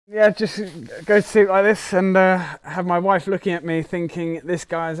Yeah, just go to sleep like this and have my wife looking at me thinking this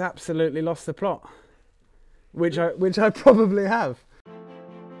guy's absolutely lost the plot, which I probably have.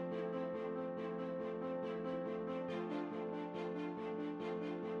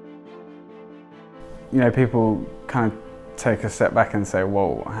 You know, people kind of take a step back and say,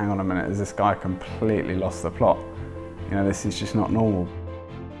 whoa, hang on a minute, has this guy completely lost the plot? You know, this is just not normal.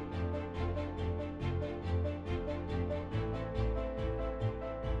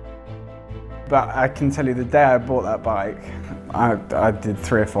 But I can tell you, the day I bought that bike, I did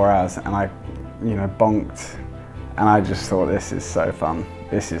 3 or 4 hours and I, you know, bonked, and I just thought, this is so fun.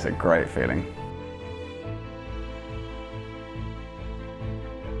 This is a great feeling.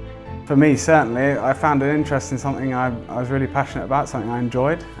 For me, certainly, I found an interest in something I was really passionate about, something I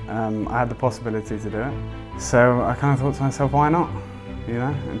enjoyed. I had the possibility to do it. So I kind of thought to myself, why not? You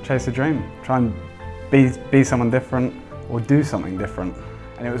know, and chase a dream. Try and be someone different or do something different.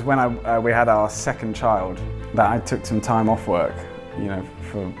 And it was when we had our second child that I took some time off work, you know,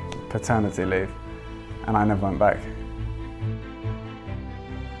 for paternity leave, and I never went back.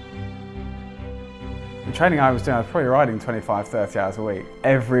 The training I was doing, I was probably riding 25, 30 hours a week,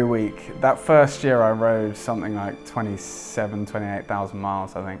 every week. That first year I rode something like 27, 28,000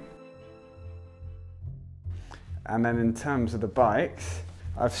 miles, I think. And then in terms of the bikes,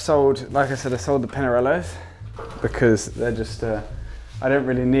 I've sold, like I said, I sold the Pinarellos because they're just, I don't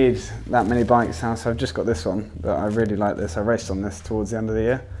really need that many bikes now, so I've just got this one, but I really like this. I raced on this towards the end of the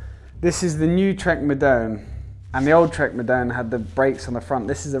year. This is the new Trek Madone, and the old Trek Madone had the brakes on the front.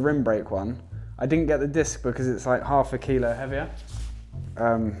 This is a rim brake one. I didn't get the disc because it's like ½ kilo heavier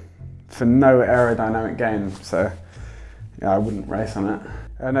for no aerodynamic gain, so yeah, I wouldn't race on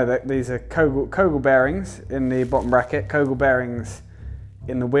it. No, these are Kogel bearings in the bottom bracket, Kogel bearings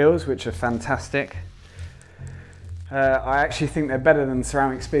in the wheels, which are fantastic. I actually think they're better than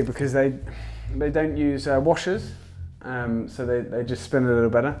ceramic speed because they don't use washers, so they just spin a little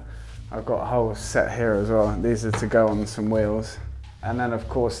better. I've got a whole set here as well. These are to go on some wheels. And then of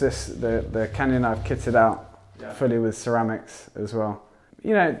course the Canyon I've kitted out fully with ceramics as well.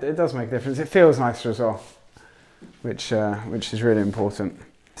 You know, it does make a difference. It feels nicer as well, which is really important.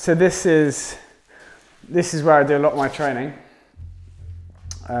 So this is where I do a lot of my training.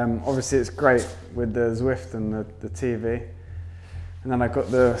 Obviously it's great with the Zwift and the TV. And then I've got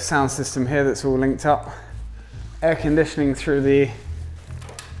the sound system here that's all linked up. Air conditioning through the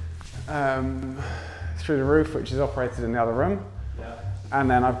roof, which is operated in the other room. Yeah. And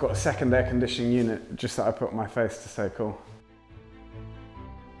then I've got a second air conditioning unit just that I put on my face to stay cool.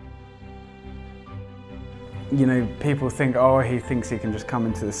 You know, people think, oh, he thinks he can just come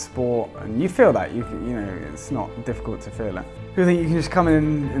into the sport, and you feel that, you know, it's not difficult to feel it. People think you can just come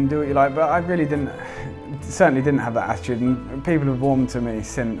in and do what you like, but I really certainly didn't have that attitude, and people have warmed to me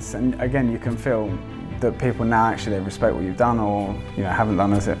since, and again, you can feel that people now actually respect what you've done or, you know, haven't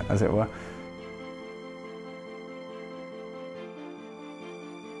done as it were.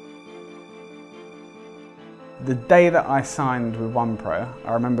 The day that I signed with OnePro,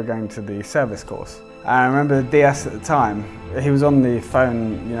 I remember going to the service course. And I remember the DS at the time, he was on the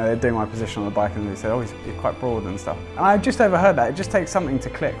phone, you know, they're doing my position on the bike, and he said, oh, you're quite broad and stuff. And I just overheard that. It just takes something to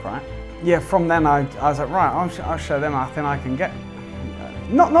click, right? Yeah, from then I was like, right, I'll show them how thin I can get.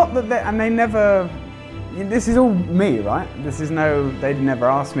 Not that and they never, this is all me, right? They'd never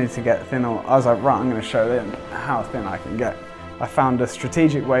asked me to get thin, or I was like, right, I'm going to show them how thin I can get. I found a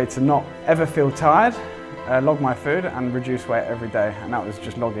strategic way to not ever feel tired, log my food and reduce weight every day, and that was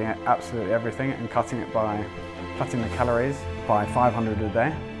just logging absolutely everything and cutting the calories by 500 a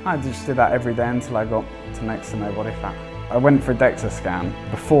day. I just did that every day until I got to next to no body fat. I went for a DEXA scan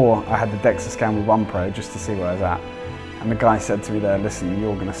before I had the DEXA scan with OnePro just to see where I was at, and the guy said to me there, listen,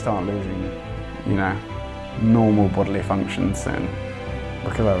 you're going to start losing, you know, normal bodily function soon,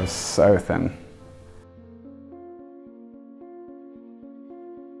 because I was so thin.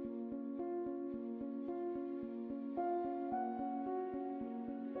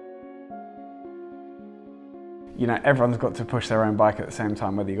 You know, everyone's got to push their own bike at the same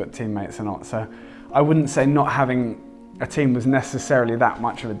time, whether you've got teammates or not. So I wouldn't say not having a team was necessarily that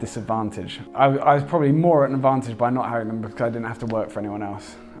much of a disadvantage. I was probably more at an advantage by not having them because I didn't have to work for anyone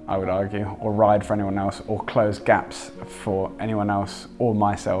else, I would argue, or ride for anyone else, or close gaps for anyone else or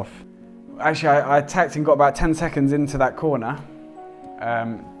myself. Actually, I attacked and got about 10 seconds into that corner,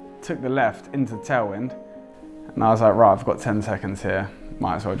 took the left into the tailwind, and I was like, right, I've got 10 seconds here,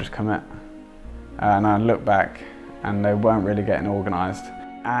 might as well just commit. And I looked back and they weren't really getting organised.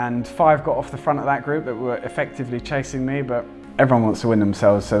 And 5 got off the front of that group that were effectively chasing me, but everyone wants to win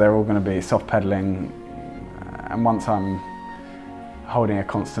themselves, so they're all going to be soft pedalling. And once I'm holding a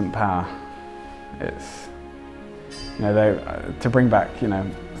constant power. It's, you know, to bring back, you know,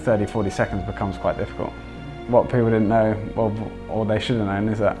 30, 40 seconds becomes quite difficult. What people didn't know, or they should have known,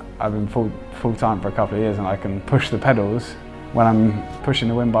 is that I've been full-time for a couple of years and I can push the pedals when I'm pushing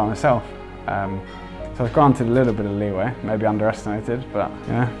the wind by myself. So I was granted a little bit of leeway, maybe underestimated, but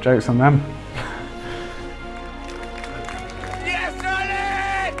you know, jokes on them. Yes,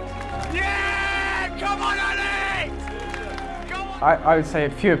 Ollie! Yeah! Come on, Ollie! Come on! I would say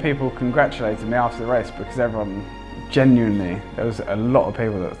fewer people congratulated me after the race because everyone genuinely, there was a lot of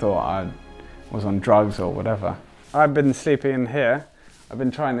people that thought I was on drugs or whatever. I've been sleeping in here. I've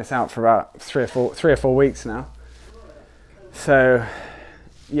been trying this out for about three or four weeks now. So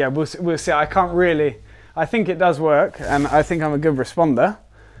yeah, we'll see. I can't really, I think it does work and I think I'm a good responder,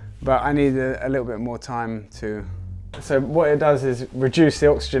 but I need a little bit more time to. So what it does is reduce the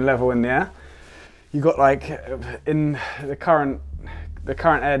oxygen level in the air. You got like, in the current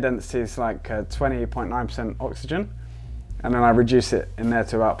air density is like 20.9% oxygen. And then I reduce it in there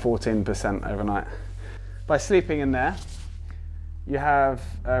to about 14% overnight. By sleeping in there, you have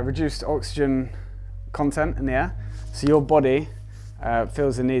reduced oxygen content in the air, so your body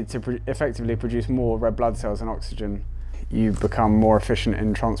feels the need to effectively produce more red blood cells and oxygen. You become more efficient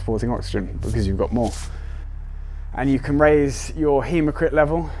in transporting oxygen because you've got more. And you can raise your hematocrit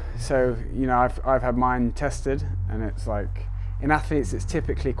level. So, you know, I've had mine tested and it's like, in athletes it's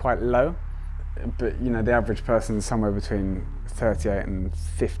typically quite low. But you know, the average person is somewhere between 38 and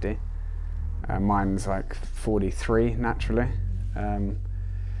 50. Mine's like 43 naturally.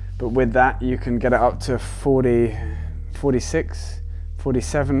 But with that, you can get it up to 40, 46,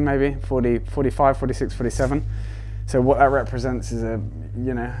 47 maybe, 40, 45, 46, 47. So what that represents is a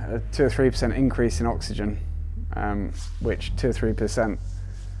 2 or 3% increase in oxygen, which 2 or 3%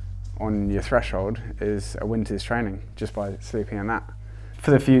 on your threshold is a winter's training just by sleeping in that.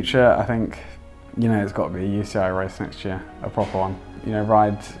 For the future, I think, you know, it's got to be a UCI race next year, a proper one. You know,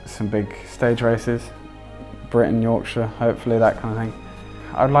 ride some big stage races, Britain, Yorkshire, hopefully, that kind of thing.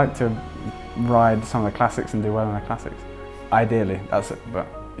 I'd like to ride some of the classics and do well in the classics. Ideally, that's it, but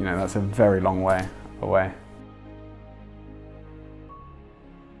you know, that's a very long way away.